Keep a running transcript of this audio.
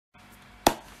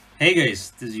Hey guys,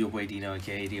 this is your boy Dino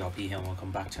aka Drp here and welcome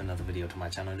back to another video to my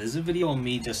channel. This is a video on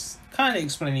me just kind of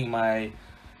explaining my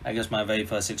very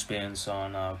first experience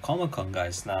on Comicon,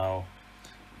 guys. Now,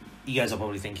 you guys are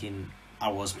probably thinking I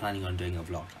was planning on doing a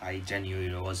vlog. I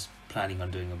genuinely was planning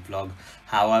on doing a vlog.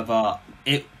 However,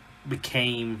 it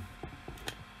became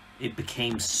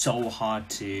so hard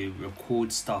to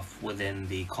record stuff within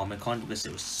the Comicon because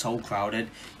it was so crowded.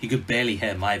 You could barely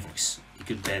hear my voice.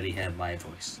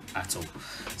 At all.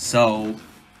 So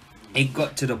it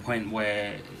got to the point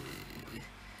where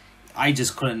I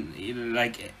just couldn't,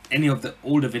 like any of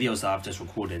all the videos that I've just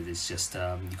recorded. It's just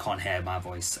you can't hear my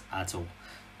voice at all,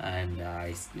 and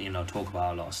I talk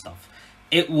about a lot of stuff.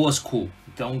 It was cool,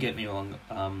 don't get me wrong.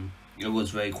 It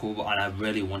was very cool, and I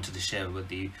really wanted to share it with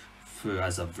you through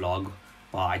as a vlog,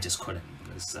 but I just couldn't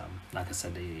because like I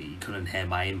said, you couldn't hear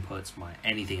my inputs,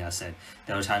 anything I said.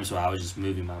 There were times where I was just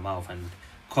moving my mouth, and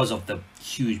because of the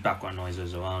huge background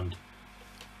noises around,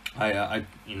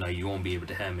 you won't be able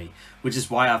to hear me, which is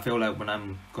why I feel like when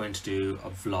I'm going to do a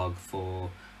vlog for,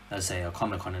 let's say, a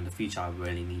Comic-Con in the future, I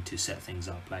really need to set things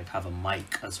up, like have a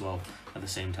mic as well at the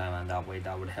same time, and that way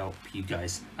that would help you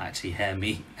guys actually hear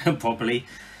me properly.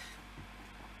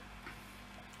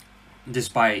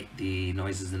 Despite the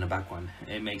noises in the background,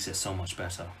 it makes it so much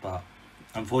better. But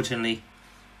unfortunately,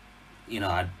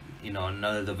 none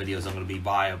of the videos are going to be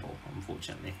viable.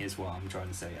 Unfortunately, is what I'm trying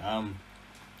to say.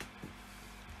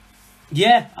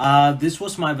 This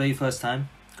was my very first time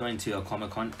going to a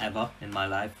Comic-Con ever in my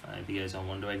life. If you guys are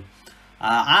wondering,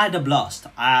 I had a blast.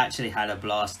 I actually had a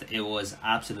blast. It was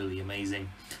absolutely amazing.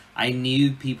 I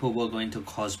knew people were going to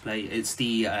cosplay. It's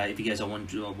the if you guys are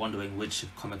wondering which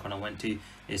Comic-Con I went to,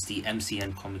 it's the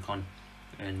MCN Comic-Con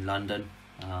in London.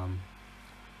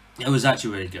 It was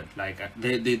actually really good. Like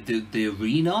the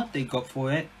arena they got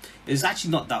for it is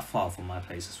actually not that far from my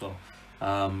place as well.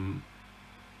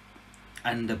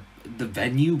 And the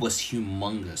venue was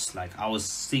humongous. Like I was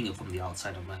seeing it from the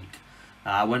outside. I'm like,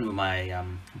 I went with my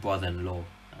brother-in-law,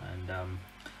 and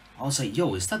I was like,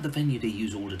 yo, is that the venue they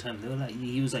use all the time? They were like,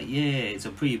 he was like, yeah, it's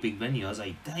a pretty big venue. I was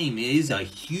like, damn, it is a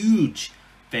huge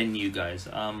venue, guys.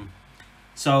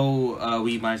 So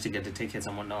we managed to get the tickets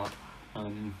and whatnot.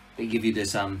 They give you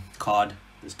this card,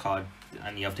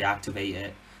 and you have to activate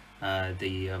it.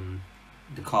 The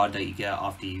card that you get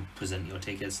after you present your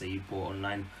tickets that you bought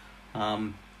online.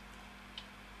 I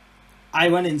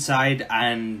went inside,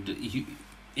 and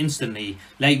instantly,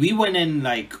 like, we went in,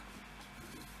 like,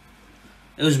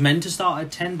 it was meant to start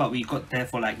at 10, but we got there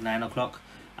for like 9 o'clock,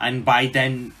 and by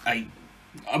then a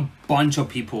bunch of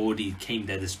people already came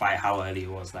there, despite how early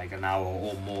it was, like an hour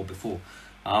or more before.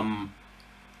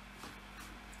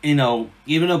 Even though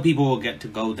people will get to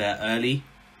go there early,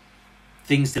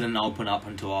 things didn't open up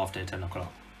until after 10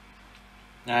 o'clock.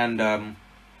 And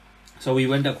so we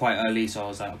went there quite early, so I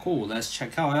was like, cool, let's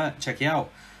check it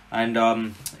out. And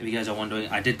if you guys are wondering,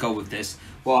 I did go with this.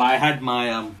 Well, I had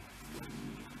my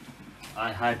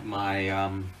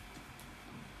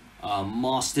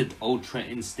Mastered Ultra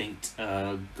Instinct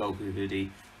Goku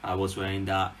hoodie. I was wearing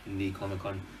that in the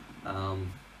Comic-Con. I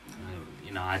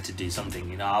had to do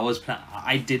something.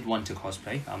 I did want to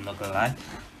cosplay, I'm not gonna lie.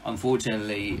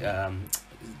 Unfortunately,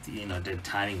 the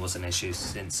timing was an issue,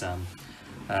 since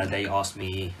they asked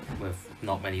me with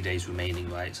not many days remaining,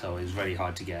 right? So it was very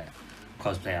hard to get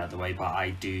cosplay out of the way, but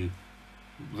I do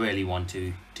really want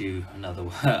to do another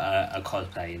a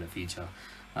cosplay in the future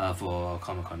for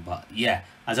Comic-Con. But yeah,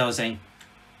 as I was saying,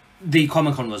 the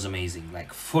Comic-Con was amazing,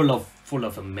 like full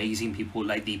of amazing people.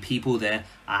 Like, the people there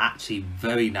are actually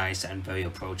very nice and very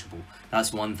approachable.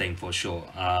 That's one thing for sure.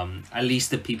 At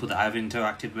least the people that I've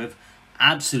interacted with,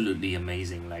 absolutely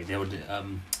amazing. Like, they would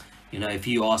if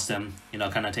you ask them,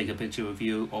 can I take a picture of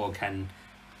you, or can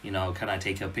I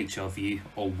take a picture of you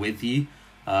or with you,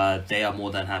 they are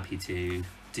more than happy to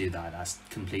do that. That's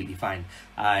completely fine.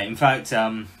 In fact,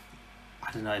 I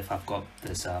don't know if I've got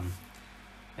this.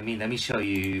 Let me show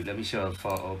a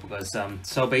photo, because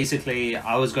so basically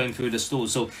I was going through the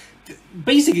stores. So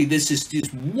basically this is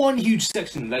just one huge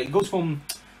section. Like, it goes from,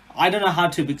 I don't know how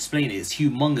to explain it. It's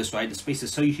humongous, right? The space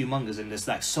is so humongous, and there's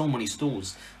like so many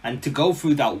stalls. And to go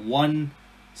through that one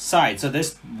side, so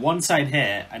there's one side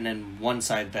here and then one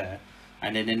side there,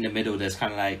 and then in the middle there's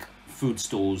kind of like food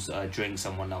stalls, drinks,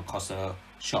 and whatnot. Costa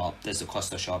shop, there's a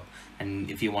Costa shop, and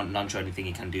if you want lunch or anything,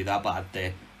 you can do that. But at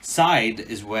the side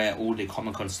is where all the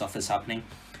Comic-Con stuff is happening,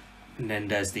 and then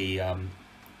there's the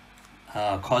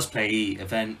cosplay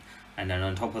event, and then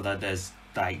on top of that there's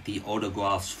like the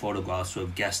photographs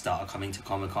with guests that are coming to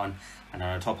Comic-Con, and then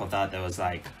on top of that there was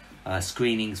like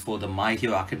screenings for the My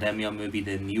Hero Academia movie,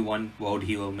 the new one, World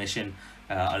Hero Mission,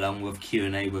 along with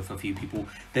Q&A with a few people.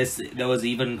 There was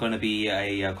even going to be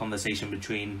a conversation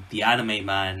between the Anime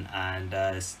Man and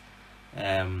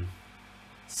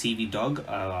CV Dog.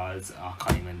 I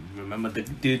can't even remember the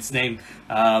dude's name.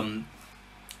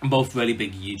 Both really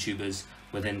big YouTubers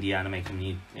within the anime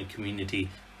community,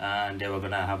 and they were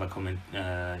gonna have a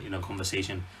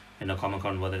conversation in a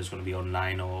Comic-Con, whether it's gonna be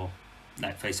online or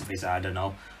like face to face. I don't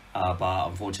know. But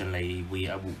unfortunately,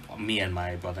 me and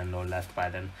my brother-in-law left by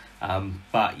then.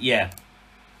 But yeah.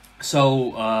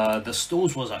 So the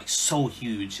stores was like so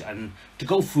huge, and to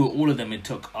go through all of them, it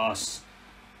took us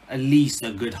at least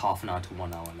a good half an hour to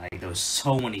 1 hour. Like, there was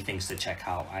so many things to check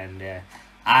out, and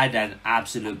I had an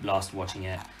absolute blast watching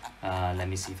it. Let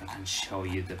me see if I can show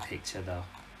you the picture though.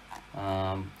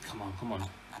 Come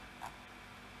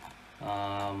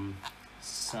on.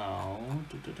 So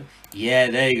yeah,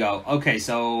 there you go. Okay,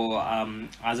 so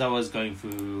as I was going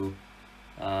through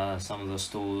some of the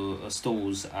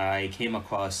stalls, I came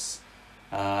across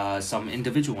some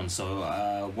individual ones.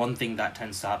 So one thing that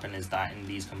tends to happen is that in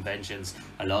these conventions,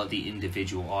 a lot of the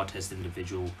individual artists,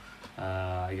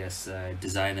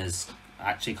 designers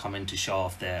actually come in to show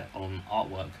off their own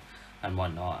artwork and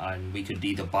whatnot, and we could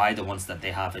either buy the ones that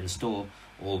they have in store,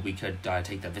 or we could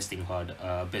take their visiting card,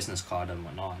 business card and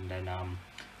whatnot, and then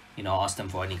ask them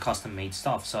for any custom made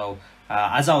stuff. So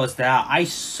as I was there, I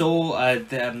saw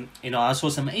I saw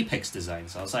some Apex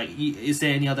designs. I was like, is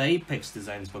there any other Apex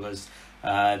designs? Because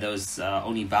there was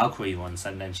only Valkyrie ones,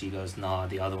 and then she goes, no,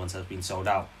 the other ones have been sold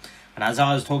out. And as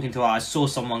I was talking to her, I saw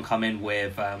someone come in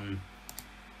with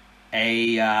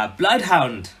a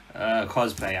Bloodhound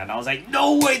cosplay, and I was like,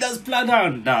 no way, that's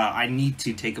Bloodhound. Nah, I need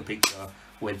to take a picture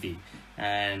with you.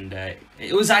 And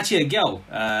it was actually a girl,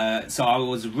 so I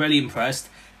was really impressed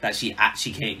that she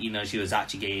actually came, she was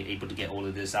actually able to get all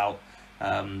of this out.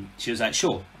 She was like,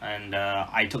 sure, and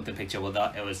I took the picture with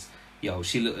her. It was,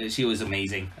 she was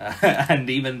amazing. And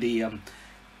even the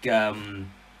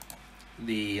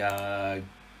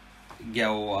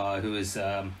girl who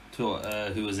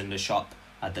was in the shop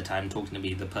at the time talking to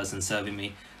me, the person serving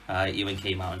me, even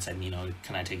came out and said,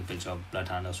 can I take a picture of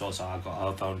Bloodhound as well? So I got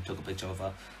her phone, took a picture of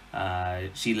her.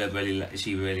 She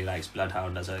really likes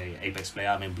Bloodhound as a Apex player.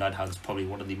 I mean, Bloodhound's probably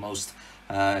one of the most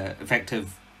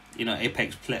effective,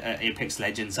 Apex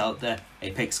legends out there,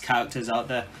 Apex characters out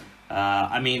there.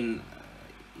 I mean,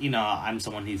 I'm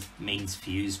someone who mains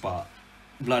Fuse, but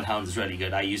Bloodhound is really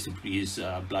good. I used to use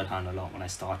Bloodhound a lot when I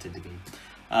started the game.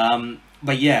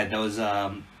 But yeah, there was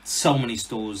so many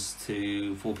stores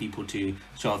for people to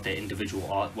show off their individual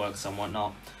artworks and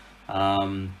whatnot.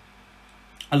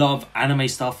 A lot of anime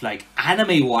stuff, like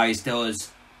anime wise, there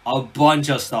was a bunch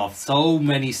of stuff, so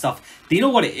many stuff. Do you know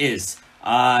what it is?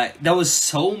 There was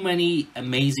so many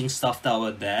amazing stuff that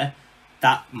were there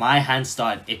that my hands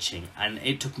started itching, and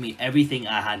it took me everything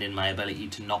I had in my ability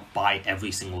to not buy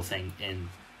every single thing in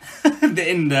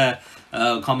in the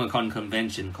Comicon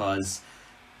convention, because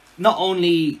not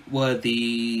only were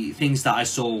the things that I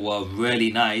saw were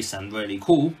really nice and really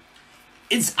cool,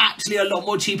 it's actually a lot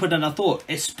more cheaper than I thought,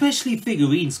 especially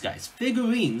figurines, guys.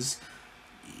 Figurines,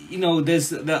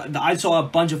 there's I saw a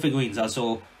bunch of figurines. I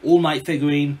saw All Might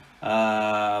figurine,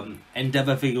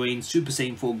 Endeavor figurine, Super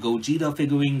Saiyan 4 Gogeta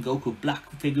figurine, Goku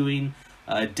Black figurine,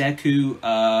 Deku,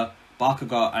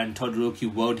 Bakugo and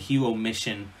Todoroki World Hero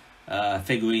Mission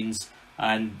figurines,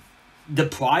 and the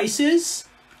prices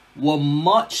were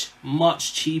much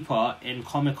cheaper in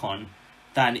Comic-Con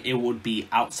than it would be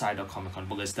outside of Comic-Con,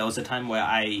 because there was a time where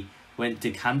I went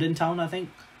to Camden Town, I think,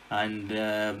 and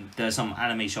there's some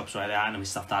anime shops where there are anime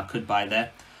stuff that I could buy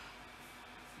there.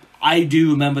 I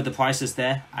do remember the prices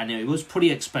there, and it was pretty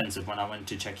expensive when I went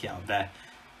to check it out there.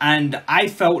 And I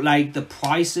felt like the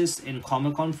prices in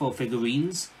Comic-Con for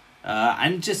figurines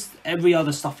and just every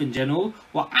other stuff in general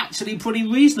were actually pretty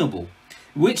reasonable,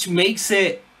 which makes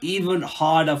it even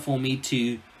harder for me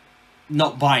to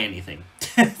not buy anything.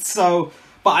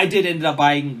 But I did end up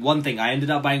buying one thing. I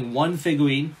ended up buying one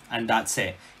figurine, and that's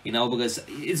it. Because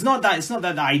it's not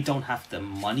that I don't have the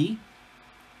money,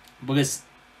 because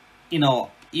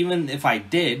even if I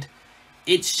did,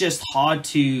 it's just hard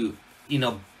to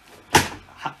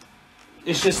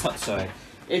it's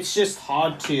just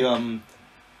hard to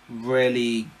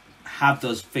really have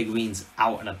those figurines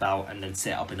out and about and then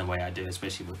set up in the way I do,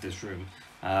 especially with this room.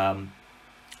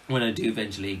 When I do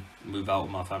eventually move out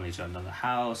with my family to another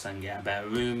house and get a better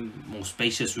room, more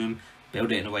spacious room,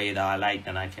 build it in a way that I like,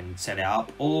 then I can set it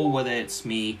up. Or whether it's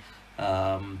me,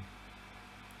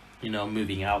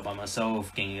 moving out by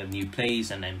myself, getting a new place,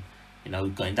 and then,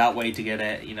 going that way to get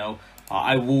it,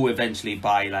 I will eventually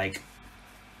buy like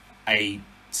a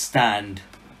stand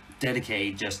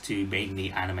dedicated just to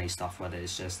mainly anime stuff, whether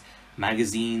it's just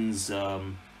magazines,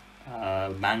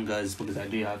 mangas, because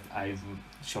I've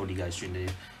showed you guys during the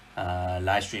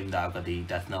live stream that I've got the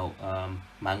Death Note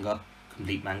manga,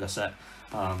 complete manga set,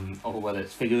 or whether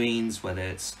it's figurines, whether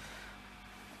it's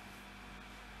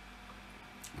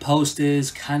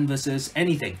posters, canvases,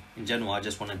 anything in general. I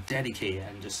just want to dedicate it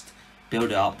and just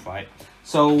build it up, right?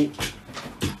 So,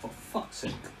 for fuck's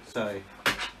sake, sorry.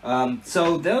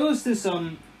 So there was this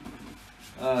you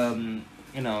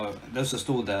know, there's a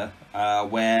store there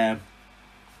where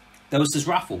there was this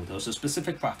raffle. There was a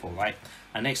specific raffle, right?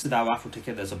 And next to that raffle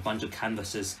ticket, there's a bunch of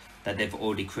canvases that they've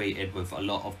already created with a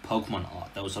lot of Pokemon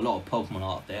art. There was a lot of Pokemon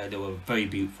art there. They were very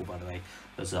beautiful, by the way.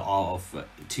 There's the art of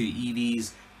 2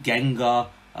 Eevees, Gengar,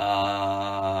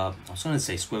 I was going to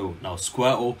say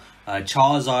Squirtle,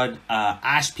 Charizard,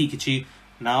 Ash Pikachu.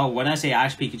 Now, when I say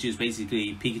Ash Pikachu, it's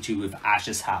basically Pikachu with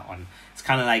Ash's hat on. It's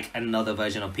kind of like another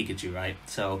version of Pikachu, right?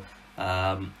 So,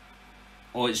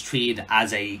 or it's treated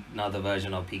as another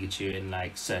version of Pikachu in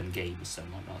like certain games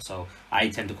and whatnot. So I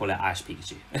tend to call it Ash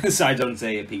Pikachu. So I don't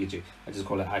say Pikachu. I just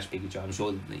call it Ash Pikachu. I'm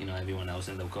sure, you know, everyone else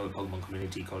in the Pokemon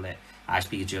community call it Ash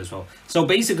Pikachu as well. So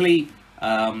basically,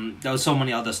 there was so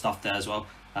many other stuff there as well.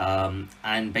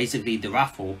 And basically the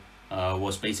raffle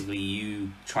was basically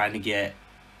you trying to get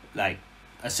like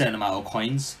a certain amount of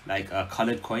coins, like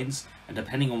colored coins, and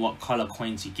depending on what color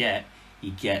coins you get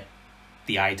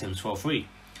the items for free.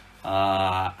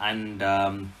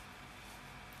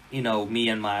 You know, me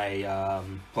and my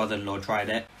brother-in-law tried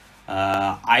it.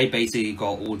 I basically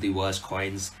got all the worst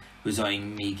coins, resulting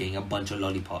in me getting a bunch of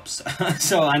lollipops.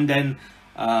 So, and then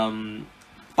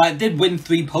but I did win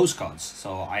 3 postcards.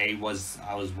 So I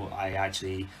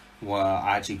actually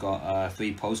got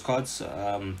 3 postcards.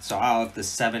 So out of the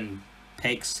 7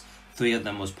 picks, 3 of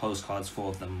them was postcards, 4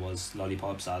 of them was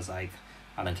lollipops. I was like,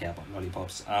 I don't care about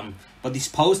lollipops. But these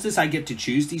posters, I get to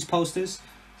choose these posters.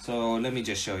 So let me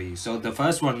just show you. So the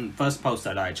first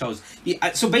poster that I chose.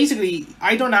 Yeah, so basically,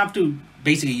 I don't have to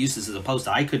basically use this as a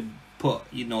poster. I could put,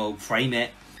 you know, frame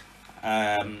it.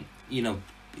 You know,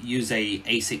 use a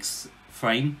A6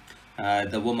 frame.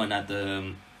 The woman at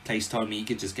the place told me you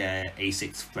could just get an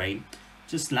A6 frame,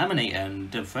 just laminate it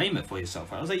and then frame it for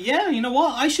yourself. I was like, yeah, you know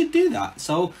what, I should do that.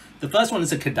 So the first one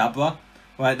is a Kadabra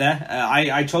right there.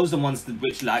 I chose the ones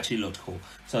which actually looked cool.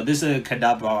 So this is a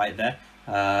Kadabra right there.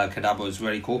 Kadabra is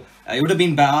really cool. It would have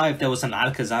been better if there was an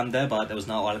Alakazam there, but there was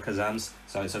no Alakazams,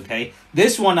 so it's okay.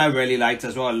 This one I really liked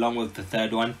as well, along with the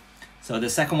third one. So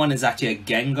the second one is actually a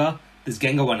Gengar. This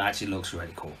Gengar one actually looks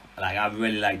really cool. Like, I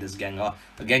really like this Gengar.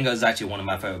 The Gengar is actually one of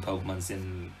my favorite Pokemons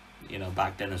in, you know,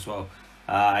 back then as well.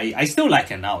 I still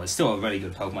like it now. It's still a really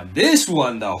good Pokemon. This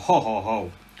one though,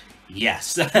 ho.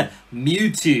 Yes,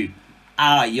 Mewtwo.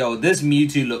 Yo, this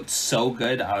Mewtwo looked so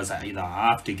good. I was like, you know, I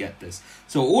have to get this.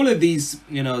 So all of these,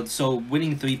 you know, so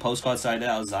winning 3 postcards like that,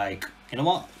 I was like, you know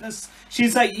what?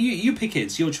 She's like, you pick it.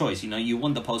 It's your choice. You know, you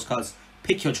want the postcards.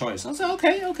 Pick your choice. I was like,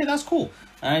 okay, that's cool.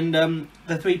 And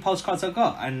the 3 postcards I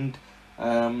got, and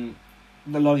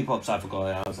the lollipops I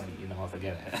forgot. I was like, you know, I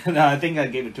forget it. No, I think I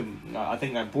gave it to. I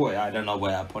think I bought it. I don't know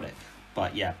where I put it,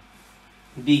 but yeah.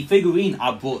 The figurine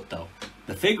I bought though.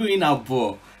 The figurine I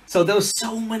bought. So there was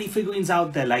so many figurines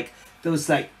out there. Like there was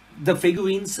like the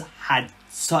figurines had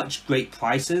such great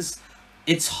prices.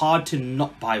 It's hard to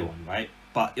not buy one, right?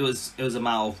 But it was a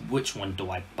matter of which one do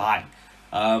I buy.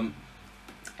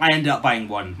 I ended up buying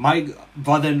one. My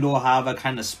brother-in-law, however,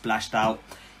 kind of splashed out.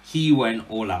 He went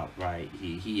all out, right?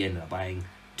 He ended up buying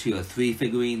 2 or 3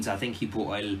 figurines. I think he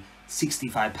bought a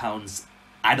 £65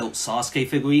 adult Sasuke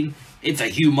figurine. It's a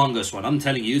humongous one. I'm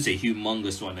telling you, it's a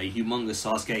humongous one. A humongous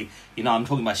Sasuke. You know, I'm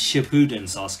talking about Shippuden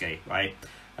Sasuke, right?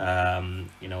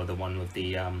 You know, the one with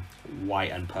the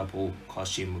white and purple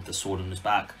costume with the sword on his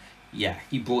back. Yeah,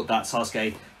 he brought that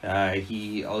Sasuke.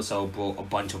 He also brought a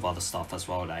bunch of other stuff as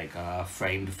well, like a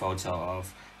framed photo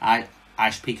of Ash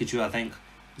Pikachu, I think.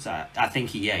 So I think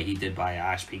he did buy an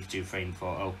Ash Pikachu framed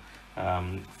photo,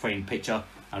 framed picture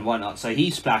and whatnot. So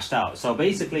he splashed out. So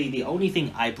basically, the only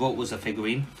thing I brought was a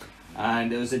figurine,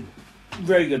 and it was a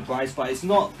very good price, but it's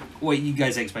not what you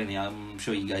guys are expecting. I'm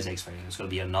sure you guys are expecting it's going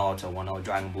to be a Naruto one or a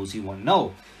Dragon Ball Z one.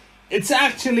 No, it's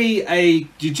actually a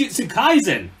Jujutsu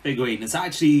Kaisen figurine. It's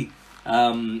actually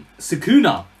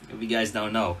Sukuna, if you guys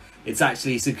don't know. It's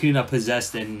actually Sukuna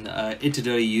possessed in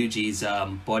Itadori Yuji's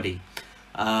body.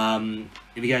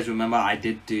 If you guys remember, I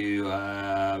did do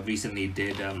recently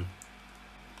did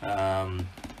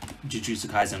Jujutsu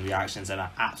Kaisen reactions, and I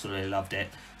absolutely loved it.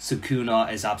 Sukuna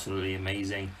is absolutely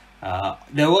amazing.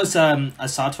 There was a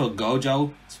Satoru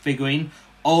Gojo figurine,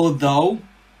 although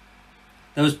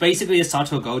there was basically a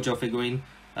Satoru Gojo figurine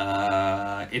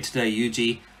Itada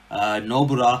Yuji,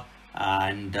 Nobura,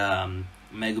 and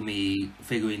Megumi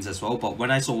figurines as well. But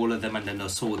when I saw all of them and then I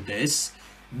saw this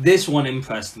one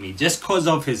impressed me just because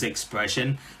of his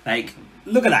expression. Like,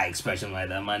 look at that expression right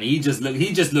there, man. He just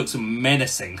looks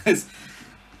menacing.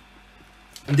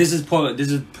 This is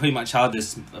pretty much how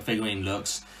this figurine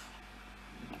looks.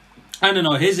 I don't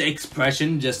know, his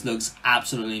expression just looks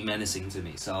absolutely menacing to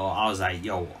me. So I was like,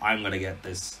 yo, I'm gonna get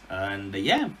this. And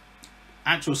yeah,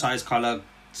 actual size, color,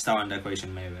 style, and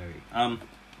decoration may vary.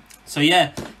 So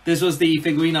yeah, this was the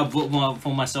figurine I bought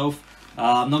for myself.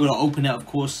 I'm not gonna open it, of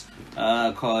course,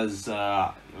 cause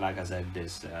like I said,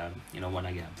 this you know, when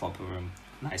I get a proper room,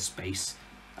 nice space,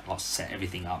 I'll set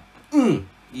everything up.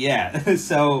 Yeah.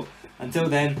 So until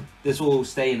then, this will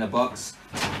stay in the box.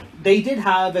 They did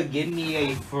give me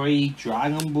a free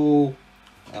Dragon Ball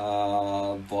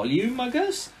volume, I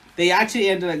guess. They actually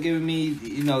ended up giving me,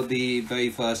 you know, the very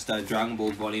first Dragon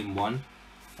Ball Volume 1,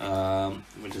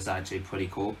 which is actually pretty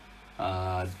cool.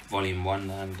 Volume 1,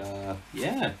 and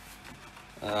yeah.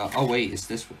 Oh wait, is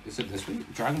it this way?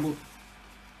 Dragon Ball?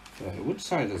 Which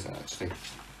side is it actually?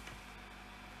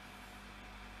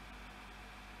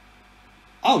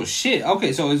 Oh shit,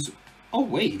 okay, so it's... Oh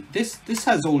wait, this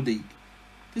has all the...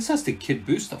 This has the Kid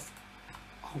Buu stuff.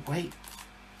 Oh wait.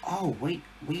 Oh wait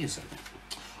a second.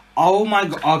 Oh my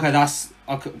god. Okay, that's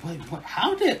okay. Wait, what?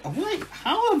 How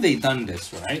have they done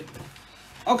this, right?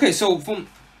 Okay, so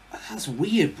that's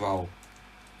weird, bro.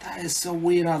 That is so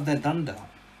weird how they've done that.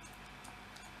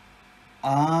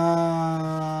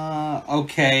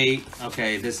 Okay,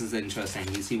 this is interesting.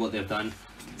 You see what they've done?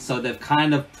 So they've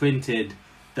kind of printed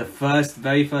the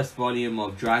very first volume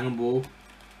of Dragon Ball,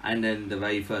 and then the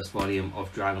very first volume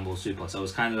of Dragon Ball Super. So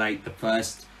it's kind of like the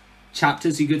first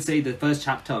chapters, you could say, the first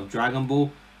chapter of Dragon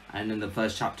Ball, and then the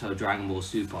first chapter of Dragon Ball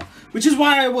Super. Which is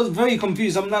why I was very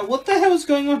confused. I'm like, what the hell is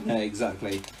going on here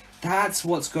exactly? That's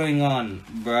what's going on,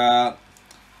 bruh.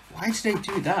 Why did they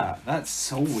do that? That's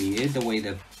so weird, the way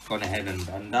they've gone ahead and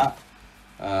done that.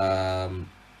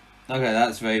 Okay,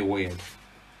 that's very weird.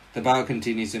 The battle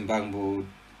continues in Dragon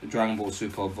Ball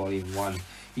Super Volume 1.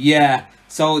 Yeah,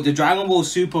 so the Dragon Ball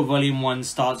Super Volume 1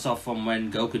 starts off from when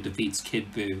Goku defeats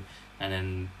Kid Buu, and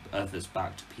then Earth is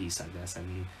back to peace, I guess,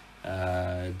 and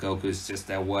Goku's just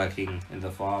there working in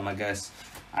the farm, I guess.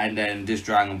 And then this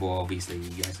Dragon Ball, obviously,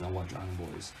 you guys know what Dragon Ball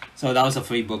is. So that was a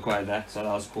free book right there, so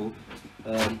that was cool.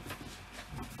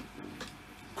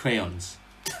 Crayons.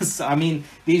 So, I mean,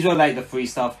 these were like the free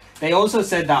stuff. They also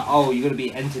said that, oh, you're going to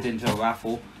be entered into a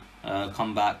raffle.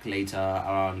 Come back later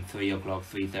around 3 o'clock,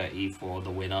 3:30 for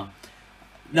the winner.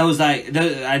 That was like,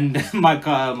 and my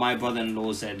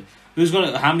brother-in-law said,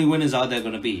 how many winners are there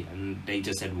gonna be? And they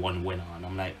just said one winner, and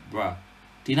I'm like, bruh,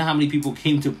 do you know how many people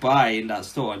came to buy in that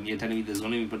store? And you're telling me there's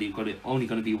only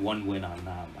gonna be one winner?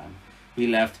 Nah, man. We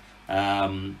left.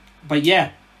 But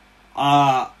yeah,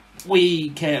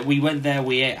 we went there.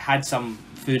 We had some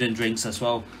food and drinks as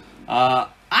well. I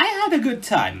had a good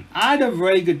time. I had a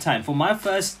really good time for my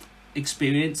first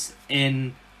experience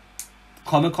in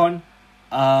Comicon.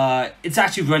 It's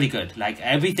actually really good. Like,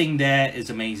 everything there is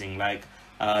amazing. Like,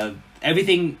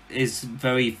 everything is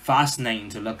very fascinating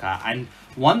to look at. And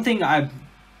one thing I've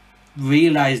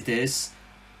realized is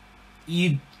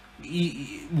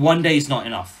one day is not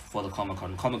enough for the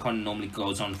Comicon. Comicon normally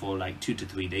goes on for like 2 to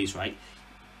 3 days, right?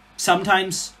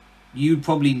 Sometimes you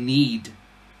probably need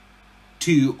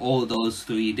 2 or those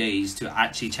 3 days to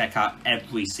actually check out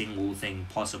every single thing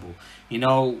possible. You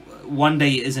know, one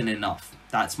day isn't enough.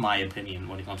 That's my opinion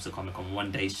when it comes to Comicon.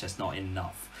 One day is just not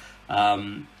enough.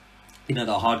 You know,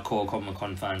 the hardcore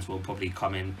Comicon fans will probably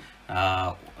come in,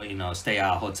 you know, stay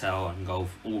at a hotel and go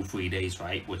all 3 days,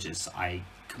 right? Which is, I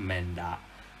commend that,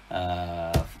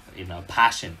 you know,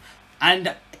 passion.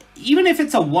 And even if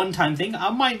it's a one-time thing, I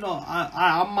might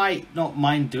not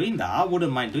mind doing that. I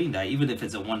wouldn't mind doing that, even if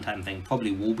it's a one-time thing.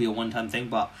 Probably will be a one-time thing,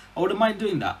 but I wouldn't mind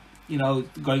doing that. You know,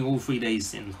 going all 3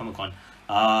 days in Comicon.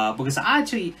 Because I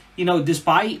actually, you know,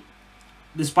 despite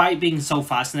being so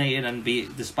fascinated and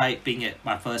despite being it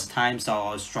my first time, so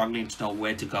I was struggling to know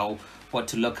where to go, what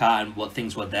to look at, and what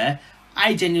things were there,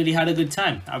 I genuinely had a good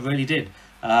time. I really did.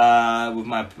 With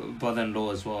my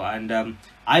brother-in-law as well. And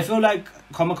I feel like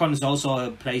Comicon is also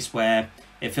a place where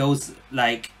it feels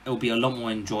like it'll be a lot more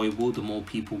enjoyable the more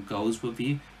people goes with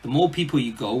you. The more people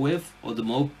you go with, or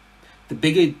the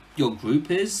bigger your group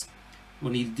is,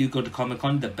 when you do go to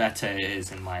Comicon, the better it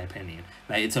is, in my opinion.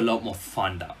 Like, it's a lot more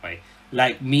fun that way.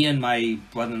 Like, me and my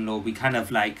brother-in-law, we kind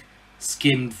of like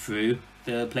skimmed through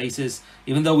the places.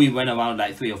 Even though we went around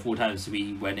like 3 or 4 times,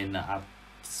 we went in at a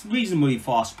reasonably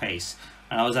fast pace.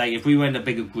 And I was like, if we were in a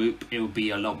bigger group, it would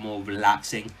be a lot more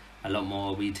relaxing. a lot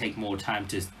more, we take more time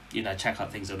to, you know, check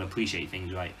out things and appreciate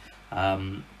things, right?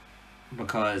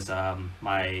 Because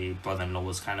my brother-in-law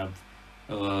was kind of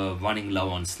running low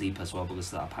on sleep as well,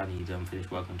 because apparently he didn't finish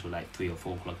work until like 3 or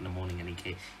 4 o'clock in the morning, and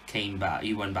he came back,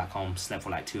 he went back home, slept for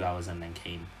like 2 hours, and then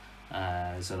came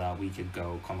so that we could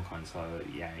go Comic-Con. So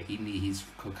yeah, he's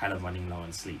kind of running low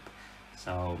on sleep.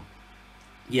 So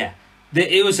yeah,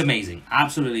 it was amazing,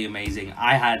 absolutely amazing.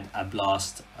 I had a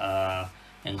blast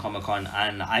in Comic-Con,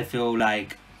 and I feel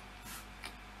like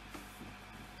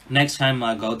next time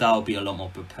I go there, I'll be a lot more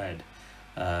prepared.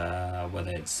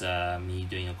 Whether it's me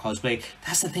doing a cosplay,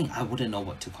 that's the thing, I wouldn't know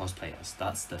what to cosplay as.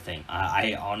 That's the thing,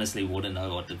 I honestly wouldn't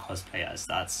know what to cosplay as.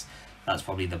 That's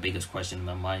probably the biggest question in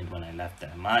my mind when I left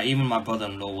there. Even my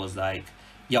brother-in-law was like,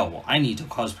 yo, I need to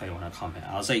cosplay when I come here.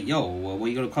 I was like, yo, well, what are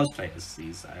you gonna cosplay as?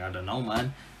 He's like, I don't know,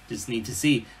 man, just need to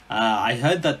see. I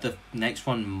heard that the next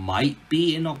one might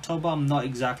be in October. I'm not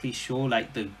exactly sure,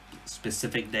 like the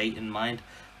specific date in mind,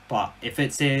 but if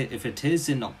it is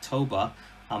in October,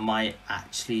 I might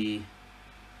actually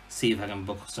see if I can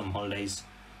book some holidays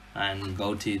and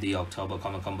go to the October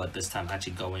Comic-Con, but this time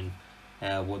actually go in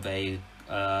with a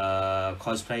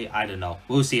cosplay. I don't know,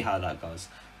 we'll see how that goes.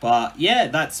 But yeah,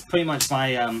 that's pretty much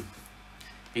my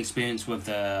experience with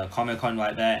the Comic-Con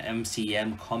right there,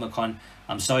 MCM Comic-Con.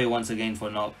 I'm sorry once again for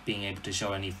not being able to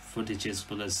show any footages,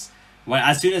 because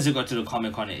as soon as I got to the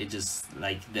Comic-Con, it just,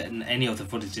 like, any of the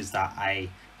footages that I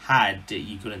had,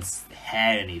 you couldn't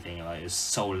hear anything. Like, it was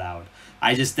so loud.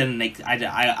 I just didn't make,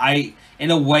 I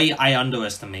in a way, I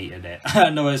underestimated it.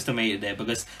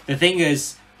 Because the thing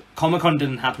is, Comic-Con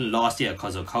didn't happen last year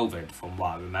because of COVID, from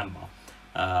what I remember.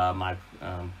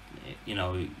 You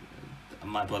know,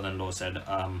 my brother-in-law said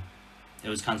it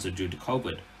was cancelled due to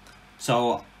COVID.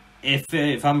 So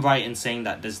if I'm right in saying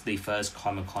that this is the first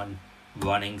Comic-Con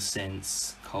running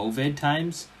since COVID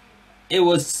times, it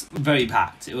was very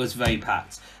packed. It was very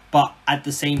packed. But at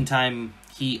the same time,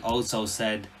 he also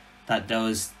said that there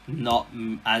was not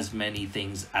as many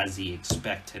things as he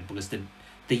expected, because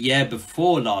the year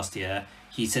before last year,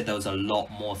 he said there was a lot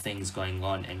more things going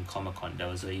on in Comic-Con. There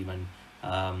was even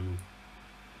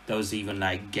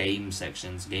like gamer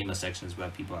sections where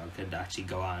people could actually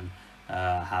go out and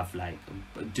have like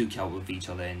duke out with each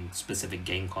other in specific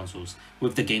game consoles.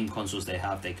 With the game consoles they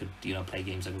have, they could, you know, play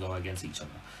games and go against each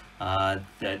other.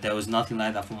 There was nothing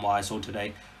like that from what I saw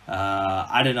today.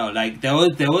 I don't know, like there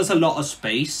was a lot of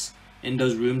space in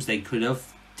those rooms they could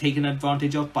have taken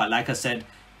advantage of, but like I said,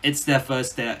 it's their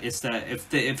first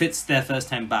if it's their first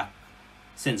time back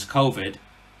since COVID.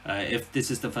 If this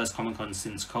is the first Comic-Con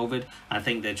since COVID, I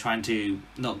think they're trying to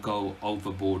not go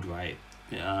overboard, right?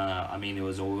 I mean, it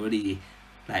was already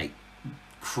like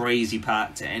crazy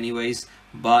packed anyways,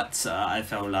 but I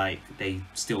felt like they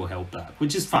still held back,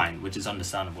 which is fine, which is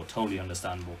understandable, totally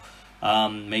understandable.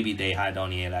 Maybe they had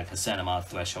only like a certain amount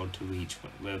of threshold to reach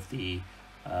with the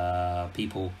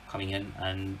people coming in,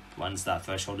 and once that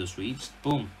threshold is reached,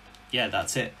 boom, yeah,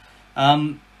 that's it.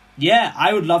 Yeah,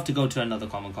 I would love to go to another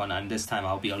Comic-Con, and this time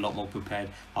I'll be a lot more prepared.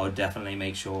 I would definitely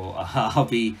make sure I'll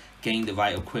be getting the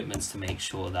right equipments to make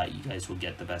sure that you guys will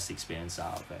get the best experience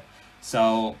out of it.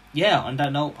 So yeah, on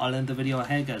that note, I'll end the video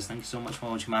here, guys. Thank you so much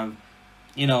for watching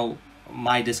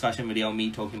my discussion video,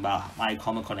 me talking about my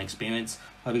Comic-Con experience.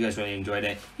 Hope you guys really enjoyed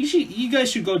it. You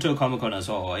guys should go to a Comic-Con as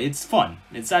well. It's fun.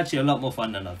 It's actually a lot more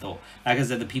fun than I thought. Like I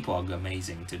said, the people are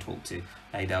amazing to talk to.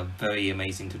 Like, they're very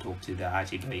amazing to talk to. They're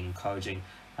actually very encouraging.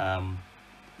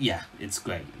 Yeah, it's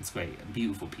great.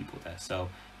 Beautiful people there. So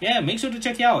yeah, make sure to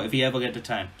check it out if you ever get the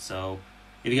time. So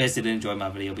if you guys did enjoy my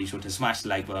video, be sure to smash the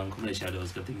like button, comment, share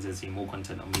those good things, and see more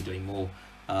content on me doing more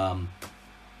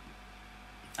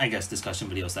I guess discussion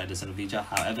videos like this in the future.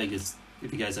 However, if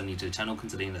you guys are new to the channel,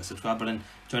 consider hitting that subscribe button,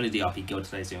 join the DRP guild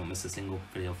today so you won't miss a single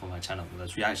video from my channel, whether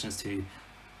it's reactions to,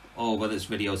 or whether it's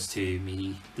videos to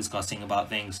me discussing about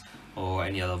things, or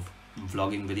any other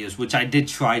vlogging videos, which I did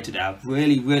try today. I've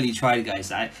really tried,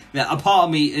 guys. A part of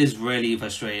me is really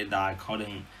frustrated that I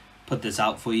couldn't put this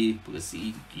out for you, because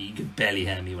you could barely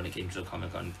hear me when it came to the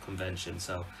Comic-Con convention.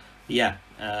 So yeah,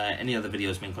 any other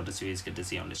videos, main content series, good to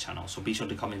see on this channel. So be sure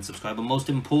to comment, subscribe, and most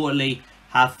importantly,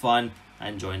 have fun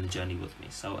and join the journey with me.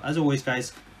 So as always,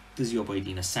 guys, this is your boy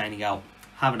Dina signing out.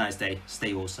 Have a nice day,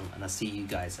 stay awesome, and I'll see you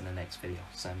guys in the next video.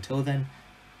 So until then,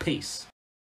 peace.